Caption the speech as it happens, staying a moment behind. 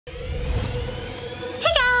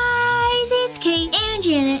I'm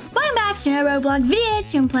Janet. Going back to our Roblox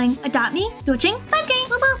video, I'm playing Adopt Me, switching my screen.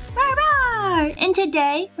 Boop, boop, rawr, rawr. And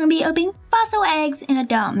today, we're gonna be opening fossil eggs in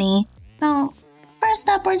Adopt Me. So, first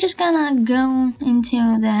up, we're just gonna go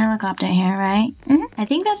into the helicopter here, right? I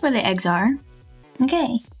think that's where the eggs are.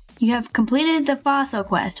 Okay. You have completed the fossil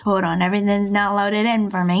quest. Hold on, everything's not loaded in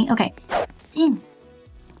for me. Okay, it's in.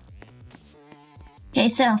 Okay,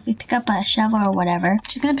 so we pick up a shovel or whatever.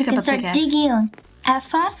 Just gonna pick up a pickaxe. Start digging at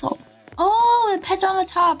fossils. Oh, the pets are on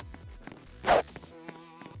the top.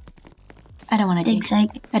 I don't want to dig.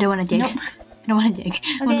 I don't want to dig. Nope. I don't want to dig.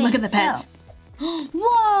 Okay, I want to look at the pets. So.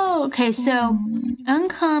 Whoa. Okay, so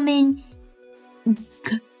uncommon.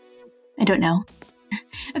 I don't know.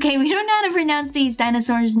 Okay, we don't know how to pronounce these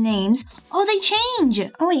dinosaurs' names. Oh, they change.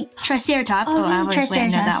 Oh wait, Triceratops. Oh, obviously I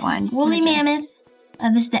know that one. Woolly mammoth.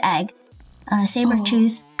 This is the egg. Saber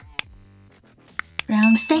tooth.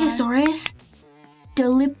 Brown Stegosaurus.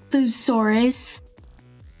 Dilophosaurus.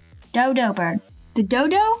 Dodo bird. The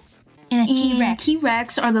dodo? And a T-Rex.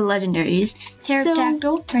 T-Rex are the legendaries.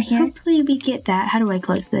 Pterodactyl right here. Hopefully we get that. How do I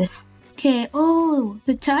close this? Okay, oh,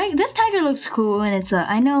 the tiger. This tiger looks cool, and it's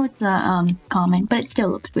I know it's common, but it still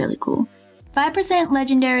looks really cool. 5%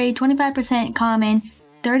 legendary, 25% common,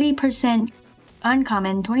 30%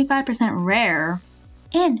 uncommon, 25% rare.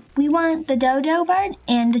 And we want the dodo bird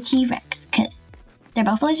and the T-Rex, because they're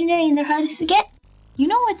both legendary and they're hardest to get. You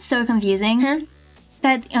know what's so confusing? Huh?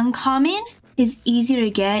 That uncommon is easier to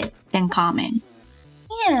get than common.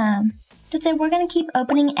 Yeah. That's it. We're going to keep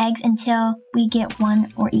opening eggs until we get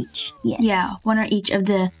one or each. Yes. Yeah, one or each of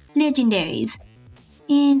the legendaries.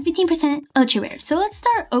 And 15% ultra rare. So let's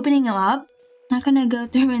start opening them up. Not going to go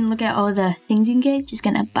through and look at all the things you can get. Just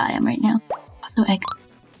going to buy them right now. Also egg.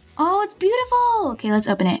 Oh, it's beautiful. Okay, let's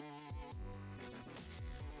open it.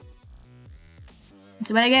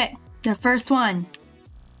 So what I get? The first one.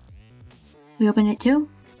 We open it too?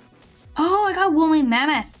 Oh, I got woolly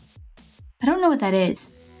mammoth. I don't know what that is.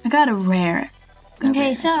 I got a rare.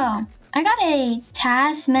 Okay, so I got a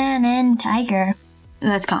Tasmanian tiger.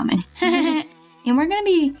 That's common. And we're gonna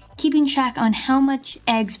be keeping track on how much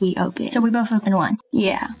eggs we open. So we both open one.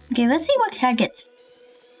 Yeah. Okay, let's see what Tag gets.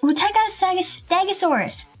 Oh, Tag got a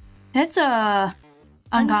Stegosaurus. That's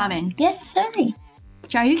uncommon. Yes, sorry.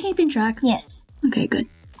 Are you keeping track? Yes. Okay, good.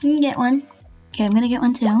 You can get one. Okay, I'm gonna get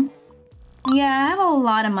one too. Yeah, I have a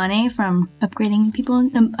lot of money from upgrading people,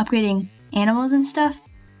 upgrading animals and stuff.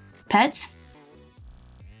 Pets.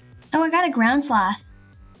 Oh, I got a ground sloth.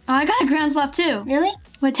 Oh, I got a ground sloth too. Really?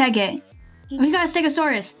 What Tag get? Oh, he got a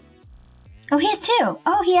Stegosaurus. Oh, he has two.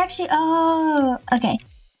 Oh, he actually. Oh, okay.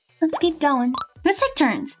 Let's keep going. Let's take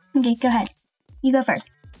turns. Okay, go ahead. You go first.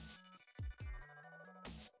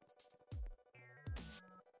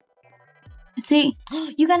 Let's see.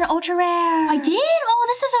 You got an ultra rare. I did? Oh,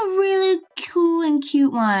 this is a really cool and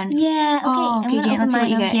cute one. Yeah. Okay. Oh, okay, Jan, let's see what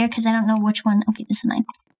you get here because I don't know which one. Okay, this is mine.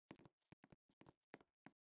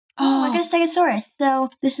 Oh, I got a Stegosaurus. So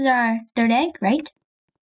this is our third egg, right?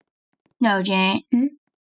 No, Jan.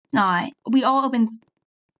 Not. We all opened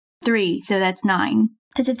 3, so that's 9.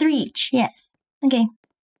 That's a 3 each. Yes. Okay.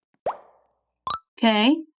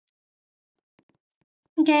 Okay.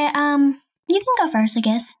 Okay. You can go first, I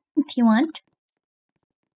guess, if you want.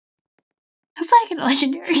 Hopefully I get a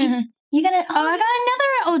legendary. You got a. Oh, I got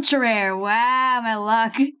another ultra rare. Wow, my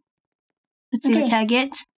luck. Let's see what Tag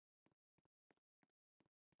gets.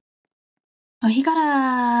 Oh, he got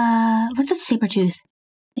a. What's a saber tooth?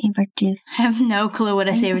 Saber tooth. I have no clue what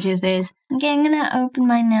a saber tooth is. Okay, I'm gonna open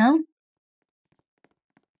mine now.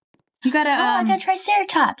 You got a. Oh, I got a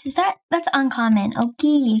Triceratops. Is that's uncommon?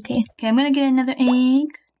 Okay. Okay, I'm gonna get another egg.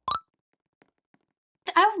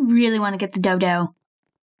 I really want to get the dodo.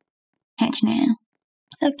 Hatch now.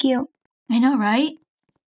 So cute. I know, right?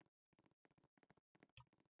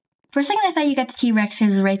 For a second, I thought you got the T-Rex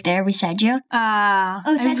who's right there beside you. Oh,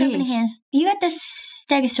 Tad's opening hands. You got the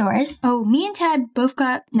Stegosaurus. Oh, me and Tad both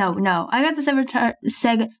got... No. I got the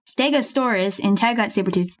Stegosaurus and Tad got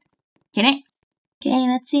Sabertooth. Get it? Okay,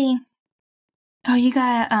 let's see. Oh, you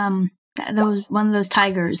got one of those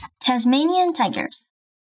tigers. Tasmanian tigers.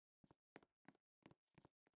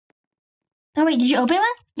 Oh, wait, did you open one?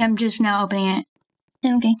 I'm just now opening it.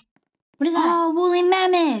 Okay. What is that? Oh, woolly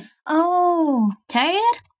mammoth. Oh.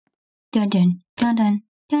 Tired? Dun dun dun dun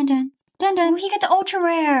dun dun dun dun. Oh, he got the ultra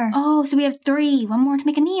rare. Oh, so we have 3. One more to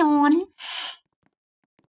make a neon.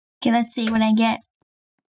 Okay, let's see what I get.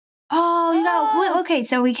 Oh, you got. Okay,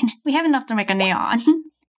 so we have enough to make a neon.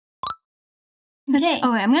 Okay. Okay,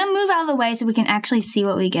 I'm gonna move out of the way so we can actually see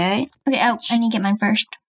what we get. Okay. Oh, I need to get mine first.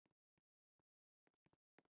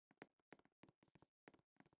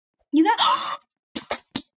 You got.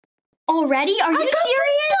 All Already? Are you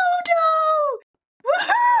serious?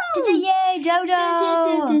 Dodo! Yay,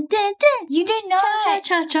 Dodo! You did not.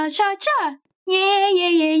 Cha.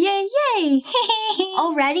 Yay.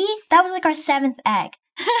 Already? That was like our 7th egg.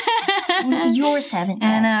 Your 7th egg.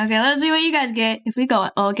 I know. Okay, let's see what you guys get. If we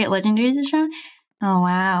all get legendaries this round. Oh,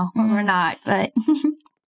 wow. Well, we're not, but...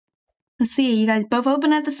 Let's see. You guys both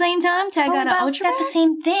open at the same time? Tag got an ultra got the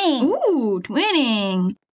same thing. Ooh,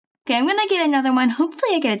 twinning. Okay, I'm gonna get another one.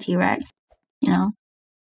 Hopefully I get a T-Rex. You know.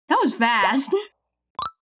 That was fast.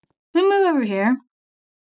 Let me move over here.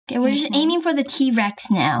 Okay, we're just aiming for the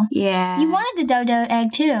T-Rex now. Yeah. You wanted the Dodo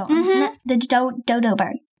egg too. Mm-hmm. The Dodo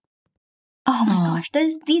bird. Oh my gosh.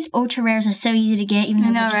 These ultra rares are so easy to get, even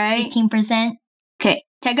though they're just 15%. Okay,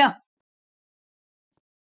 tag go.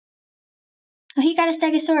 Oh, he got a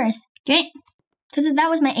Stegosaurus. Okay. Because that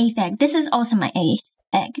was my 8th egg. This is also my 8th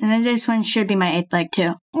egg. And then this one should be my 8th egg too.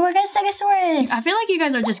 Oh, I got a Stegosaurus. I feel like you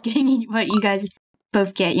guys are just getting what you guys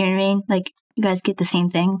both get, you know what I mean? Like, you guys get the same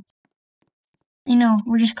thing. You know,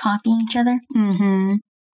 we're just copying each other. Mm-hmm.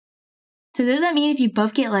 So does that mean if you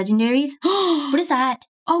both get legendaries? What is that?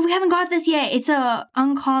 Oh, we haven't got this yet. It's a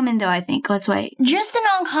uncommon though, I think. Let's wait. Just an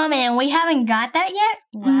uncommon. We haven't got that yet?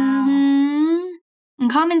 Wow. Mm-hmm.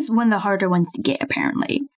 Uncommon's one of the harder ones to get,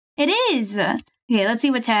 apparently. It is! Okay, let's see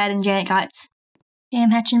what Tad and Janet got. Okay, I'm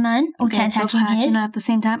hatching mine. Oh, Okay, Tad's hatching his. at the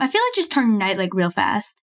same time. I feel like just turn night like real fast.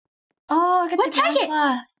 Oh, I got What the tag it?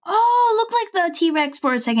 claw. Oh, looked like the T-Rex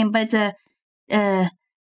for a second, but it's a,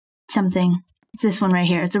 something. It's this one right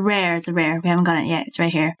here. It's a rare. We haven't got it yet. It's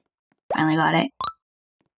right here. Finally got it.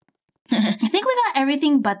 I think we got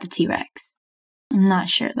everything but the T-Rex. I'm not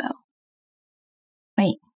sure, though.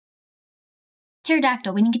 Wait.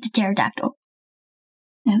 Pterodactyl. We didn't get the pterodactyl.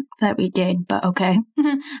 Yeah, that we did, but okay.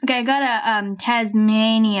 Okay, I got a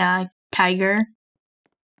Tasmania tiger.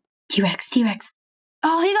 T-Rex.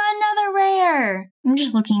 Oh, he got another rare. I'm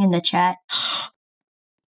just looking in the chat.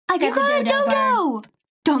 I got a Dodo.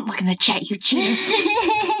 Don't look in the chat, you cheater.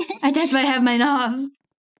 That's why I have mine off.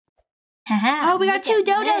 Oh, we got 2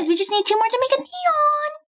 Dodos. We just need 2 more to make a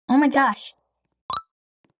neon. Oh my gosh.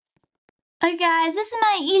 Okay, guys, this is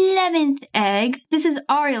my 11th egg. This is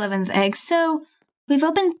our 11th egg. So we've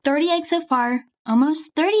opened 30 eggs so far.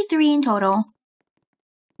 Almost 33 in total.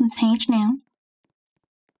 Let's hatch now.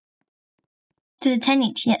 To the 10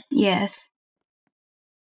 each, yes. Yes.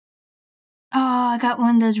 Oh, I got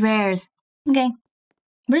one of those rares. Okay.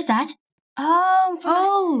 What is that?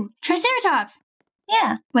 Oh, Triceratops.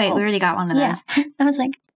 Yeah. Wait, we already got one of those. I was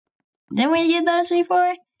like, didn't we get those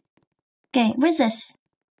before? Okay, what is this?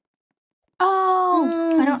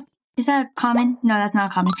 Oh, I don't. Is that a common? No, that's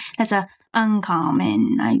not common. That's a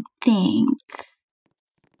uncommon, I think.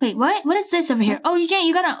 Wait, what? What is this over here? Oh, you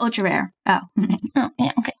got an ultra rare. Oh. Oh,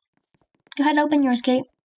 yeah, okay. Go ahead and open yours, Kate.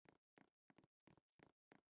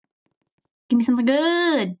 Give me something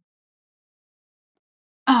good.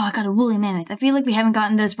 Oh, I got a woolly mammoth. I feel like we haven't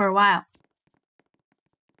gotten those for a while.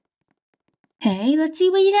 Hey, let's see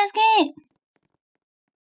what you guys get.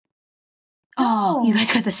 Oh, you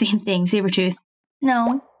guys got the same thing, Sabretooth.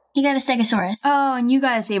 No, he got a Stegosaurus. Oh, and you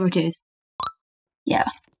got a Sabretooth. Yeah.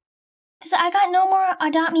 Because I got no more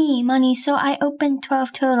Adopt Me money, so I opened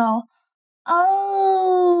 12 total.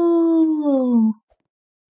 Oh.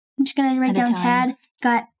 I'm just going to write down Tad.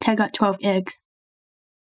 Tad got 12 eggs.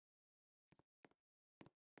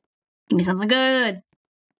 Give me something good.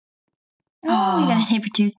 Oh, you got a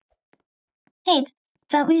Sabretooth. Hey,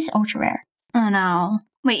 it's at least ultra rare. Oh, no.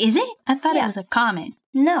 Wait, is it? I thought it was a common.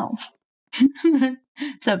 No.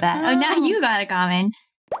 So bad. Oh, now you got a common.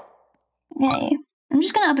 Okay. I'm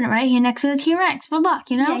just going to open it right here next to the T-Rex for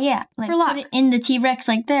luck, you know? Yeah. Like, for luck. Put it in the T-Rex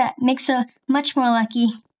like that. Makes it much more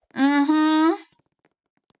lucky. Mm-hmm.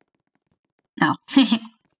 No.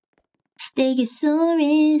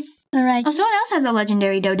 Stegosaurus. All right. Oh, someone else has a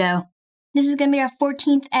legendary Dodo. This is going to be our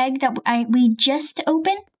 14th egg that we just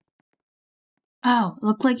opened. Oh,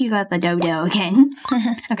 look like you got the Dodo again.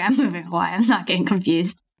 Okay, I'm moving quiet. I'm not getting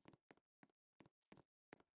confused.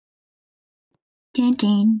 Ding,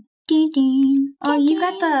 ding, ding, ding. Oh, you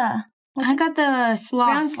got the... I got the sloth.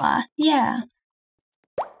 Ground sloth. Yeah.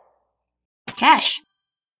 Cash.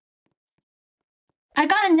 I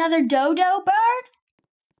got another Dodo bird?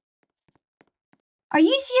 Are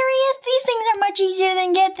you serious? These things are much easier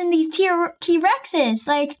than getting these T-Rexes.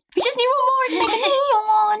 Like, we just need one more to make a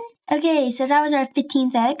neon. Okay, so that was our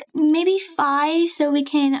 15th egg. Maybe 5 so we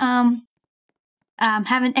can,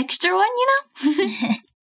 have an extra one, you know?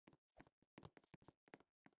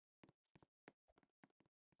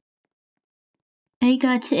 I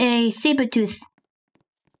got a Sabretooth.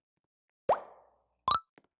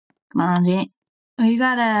 Come on, Jane. Oh, you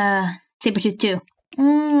got a Sabertooth 2.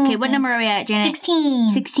 Okay, what number are we at, Janet?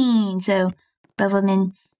 16. 16. So, both of them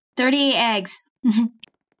in 38 eggs.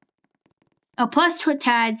 Oh, plus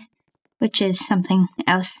Tads, which is something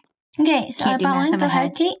else. Okay, so I bought one. Go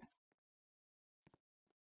ahead, Kate.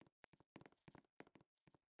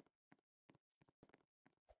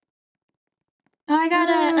 Oh, I got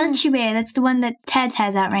a Unshibear. That's the one that Tads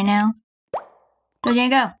has out right now. Go,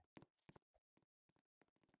 Janet, go.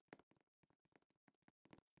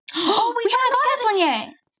 Oh, we haven't got this one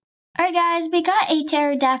yet. Alright guys, we got a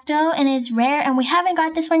pterodactyl and it's rare and we haven't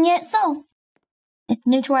got this one yet, so it's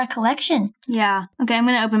new to our collection. Yeah. Okay, I'm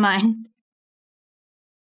gonna open mine.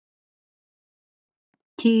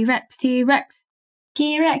 T-Rex, T-Rex.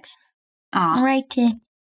 T-Rex. Aw. Alright. Okay,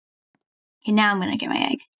 now I'm gonna get my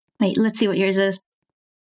egg. Wait, let's see what yours is.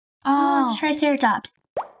 Oh, Triceratops.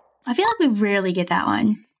 I feel like we rarely get that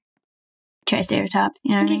one. Triceratops,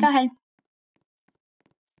 you know what I mean? Go ahead.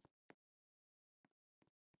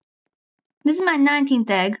 This is my 19th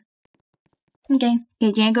egg. Okay.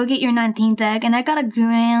 Okay, Jan, go get your 19th egg. And I got a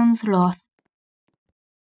ground sloth.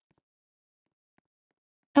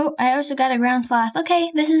 Oh, I also got a ground sloth.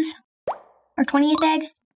 Okay, this is our 20th egg.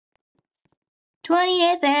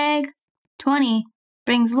 20th egg. 20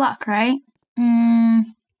 brings luck, right? I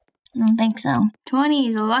don't think so. 20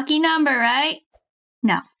 is a lucky number, right?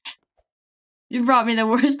 No. You brought me the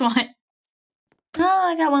worst one. Oh,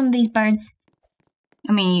 I got one of these birds.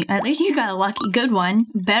 I mean, at least you got a lucky good one.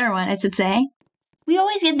 Better one, I should say. We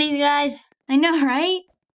always get these guys. I know, right?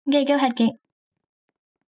 Okay, go ahead, Kate.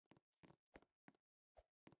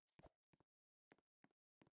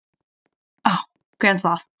 Oh, ground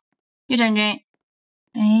sloth. Your turn, Jane.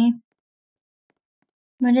 Okay.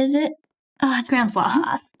 What is it? Oh, it's ground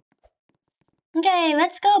sloth. Okay,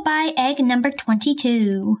 let's go buy egg number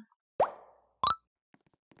 22.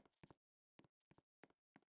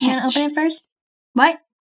 You want to open it first? What?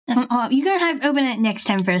 You can open it next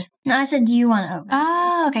time first. No, I said, do you want to open it?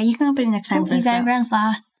 Oh, okay. You can open it next time first. You got a ground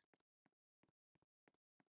sloth.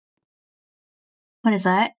 What is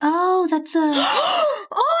that? Oh, that's a... Oh,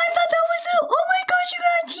 I thought that was a... Oh my gosh, you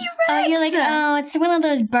got a T-Rex! Oh, you're like, oh, it's one of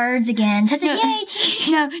those birds again. That's no, yay!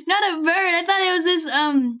 No, not a bird. I thought it was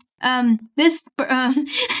this,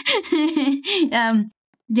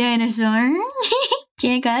 dinosaur.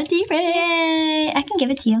 Janet got a T-Rex. Yay! I can give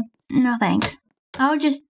it to you. No, thanks. I'll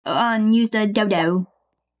just use the Dodo.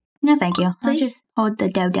 No, thank you. Please? I'll just hold the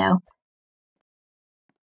Dodo.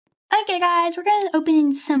 Okay, guys, we're gonna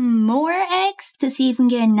open some more eggs to see if we can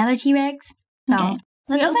get another T-Rex. So, okay,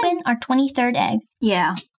 let's open our 23rd egg.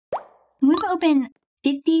 Yeah. We've opened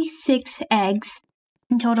 56 eggs.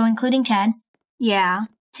 In total, including Tad. Yeah,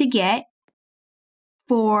 to get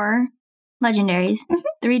 4 legendaries,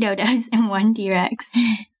 3 Dodos, and 1 T-Rex.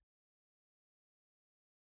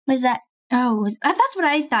 What is that? Oh, that's what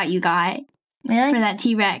I thought you got. Really? For that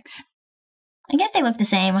T-Rex. I guess they look the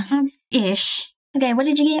same. Ish. Okay, what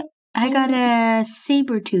did you get? I got a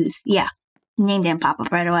Sabertooth. Yeah. Name didn't pop up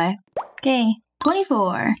right away. Okay.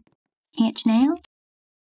 24. Hatch now.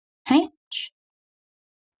 Hatch.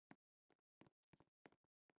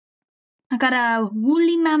 I got a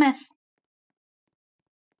woolly mammoth.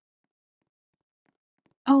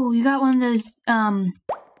 Oh, you got one of those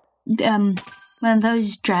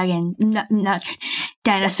not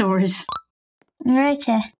dinosaurs. Right.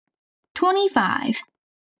 25.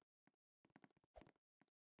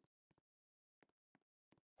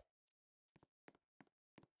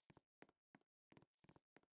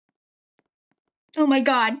 Oh my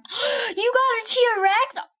god. You got a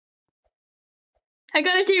T-Rex? I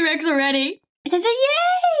got a T-Rex already. It says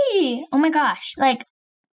a yay! Oh my gosh. Like,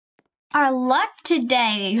 our luck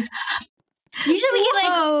today. Usually we get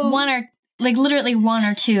like one or, like literally 1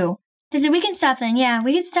 or 2. Does it, we can stop then. Yeah,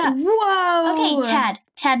 we can stop. Whoa. Okay,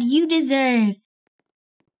 Tad, you deserve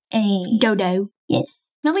a... Dodo. Yes.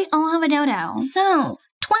 No, we all have a Dodo. So,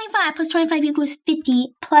 25 plus 25 equals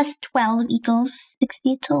 50 plus 12 equals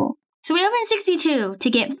 62. So we opened 62 to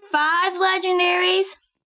get 5 legendaries,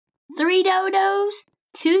 3 Dodos,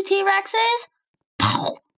 2 T-Rexes.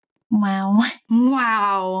 Wow.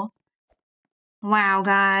 Wow. Wow,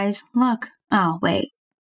 guys. Look. Oh, wait.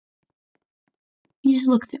 You just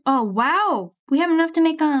look through. Oh, wow. We have enough to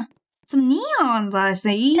make some neons, I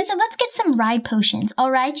see. Let's get some ride potions.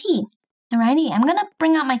 Alrighty. I'm gonna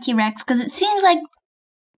bring out my T-Rex because it seems like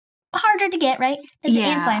harder to get, right? It's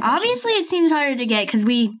yeah, obviously it seems harder to get because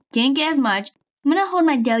we didn't get as much. I'm gonna hold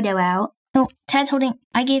my Dodo out. Oh, Tad's holding...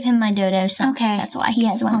 I gave him my Dodo, so that's why he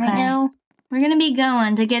has one right now. We're gonna be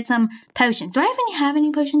going to get some potions. Do I have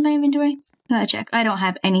any potions in my inventory? I gotta check. I don't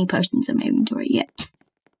have any potions in my inventory yet.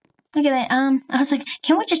 Look at that. I was like,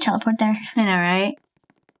 can we just teleport there? I know, right?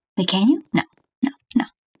 Wait, can you? No.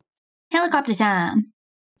 Helicopter time.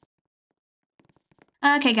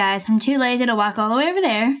 Okay, guys, I'm too lazy to walk all the way over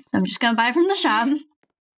there, so I'm just gonna buy from the shop.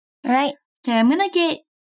 All right. Okay, I'm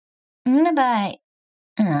gonna buy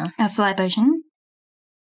a fly potion.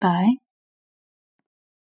 Buy.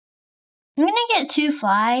 I'm gonna get 2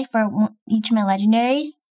 fly for each of my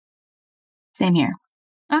legendaries. Same here.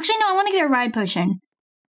 Actually, no, I want to get a ride potion.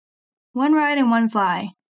 1 ride and 1 fly.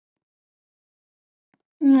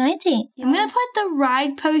 I see. I'm gonna put the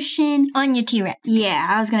ride potion on your T-Rex. Yeah,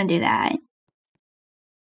 I was gonna do that.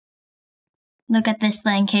 Look at this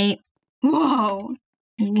thing, Kate. Whoa.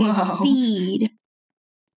 Okay, feed.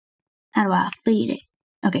 How do I feed it?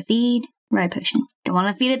 Okay, feed, ride potion. Don't want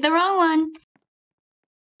to feed it the wrong one.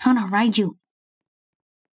 I want to ride you.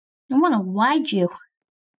 I want to ride you.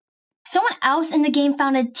 Someone else in the game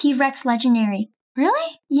found a T-Rex legendary.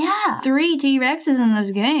 Really? Yeah. 3 T-Rexes in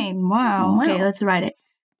this game. Wow. Okay, let's ride it.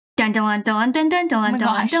 Dun dun dun dun dun dun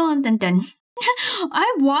dun dun dun dun.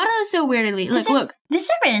 I waddle so weirdly. Look. This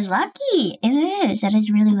server is lucky. It is. That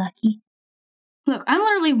is really lucky. Look, I'm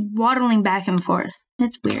literally waddling back and forth.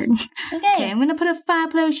 That's weird. Okay, I'm gonna put a fire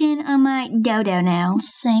potion on my Dodo now.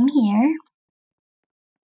 Same here.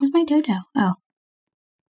 Where's my Dodo? Oh.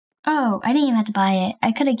 Oh, I didn't even have to buy it.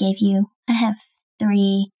 I could have gave you. I have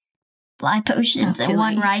 3 fly potions and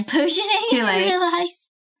 1 ride potion. I didn't realize.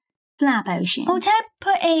 Fly potion. Oh, Ted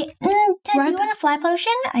put a. Ted, do you want a fly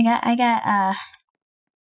potion? I got.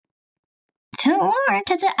 Don't worry,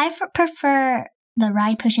 Ted. I prefer the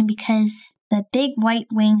ride potion because the big white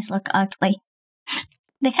wings look ugly.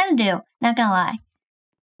 They kind of do. Not gonna lie.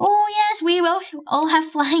 Oh yes, we both all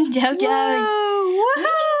have flying dodos.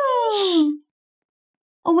 Woohoo!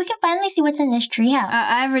 Oh, we can finally see what's in this treehouse.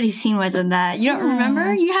 I've already seen what's in that. You don't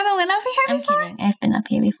remember? You haven't went up here before? I'm kidding. I've been up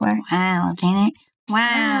here before. Wow, dang it.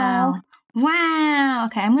 Wow.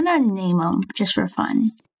 Okay, I'm gonna name them just for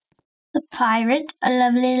fun. The pirate, a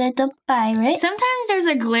lovely little pirate. Sometimes there's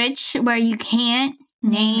a glitch where you can't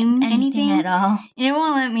name anything at all. And it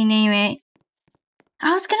won't let me name it.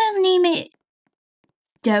 I was gonna name it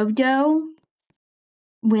Dodo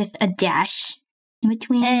with a dash in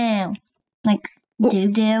between. Oh, like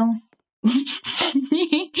doo-doo.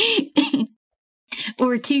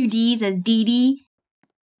 Or 2 D's as Dee Dee.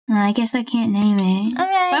 I guess I can't name it. All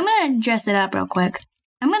right. But I'm gonna dress it up real quick.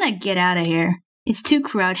 I'm gonna get out of here. It's too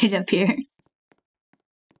crowded up here.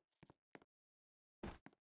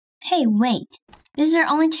 Hey, wait. This is our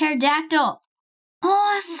only pterodactyl.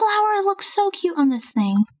 Oh, a flower looks so cute on this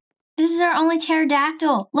thing. This is our only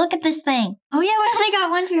pterodactyl. Look at this thing. Oh yeah, we only got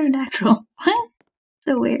 1 pterodactyl. What?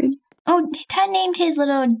 So weird. Oh, Ted named his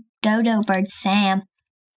little dodo bird Sam.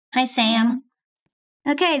 Hi, Sam.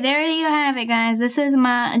 Okay, there you have it, guys. This is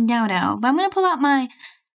my Dodo. But I'm gonna pull out my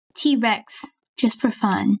T-Rex just for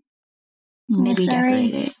fun. Maybe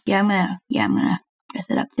decorate it. Yeah, I'm gonna dress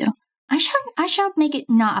it up too. I shall make it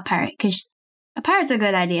not a pirate, because a pirate's a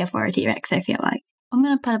good idea for a T-Rex, I feel like. I'm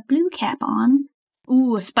gonna put a blue cap on.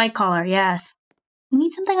 Ooh, a spike collar, yes. We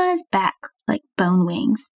need something on his back, like bone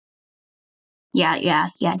wings. Yeah,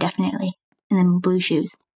 definitely. And then blue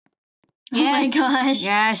shoes. Yes. Oh my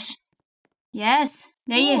gosh. Yes.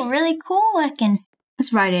 There you. Really cool looking.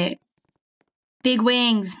 Let's ride it. Big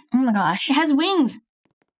wings. Oh my gosh. It has wings.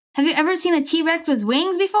 Have you ever seen a T-Rex with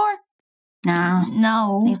wings before? No.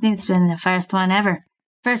 No. I think this was the first one ever.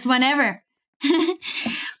 First one ever.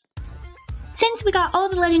 Since we got all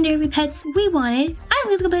the legendary pets we wanted, I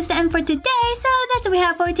think it's a good place to end for today. So that's what we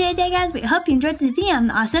have for today, guys. We hope you enjoyed this video. Have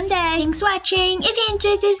an awesome day. Thanks for watching. If you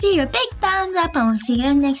enjoyed this video, big thumbs up, and we'll see you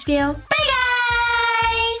in the next video. Bye, guys.